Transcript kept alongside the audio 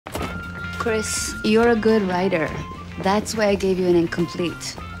Chris, you're a good writer. That's why I gave you an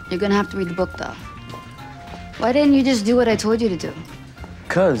incomplete. You're gonna have to read the book, though. Why didn't you just do what I told you to do?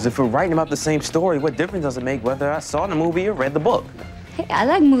 Because if we're writing about the same story, what difference does it make whether I saw the movie or read the book? Hey, I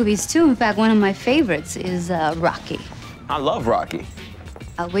like movies, too. In fact, one of my favorites is Rocky. I love Rocky.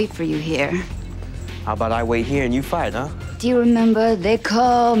 I'll wait for you here. How about I wait here and you fight, huh? Do you remember they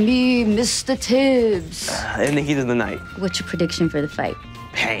call me Mr. Tibbs? In the heat of the night. What's your prediction for the fight?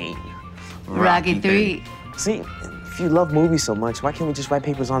 Pain. Rocky 3. See, if you love movies so much, why can't we just write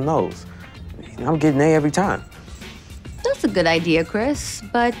papers on those? I'm getting A every time. That's a good idea, Chris,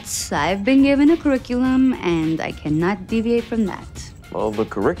 but I've been given a curriculum and I cannot deviate from that. Well, the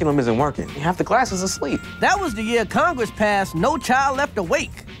curriculum isn't working. Half the class is asleep. That was the year Congress passed No Child Left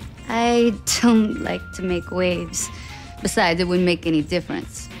Awake. I don't like to make waves. Besides, it wouldn't make any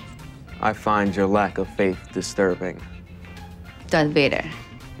difference. I find your lack of faith disturbing. Darth Vader.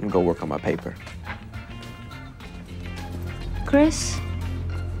 I'm gonna go work on my paper. Chris,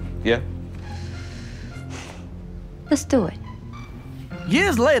 Yeah? let's do it.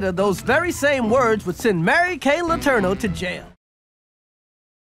 Years later, those very same words would send Mary Kay Letourneau to jail.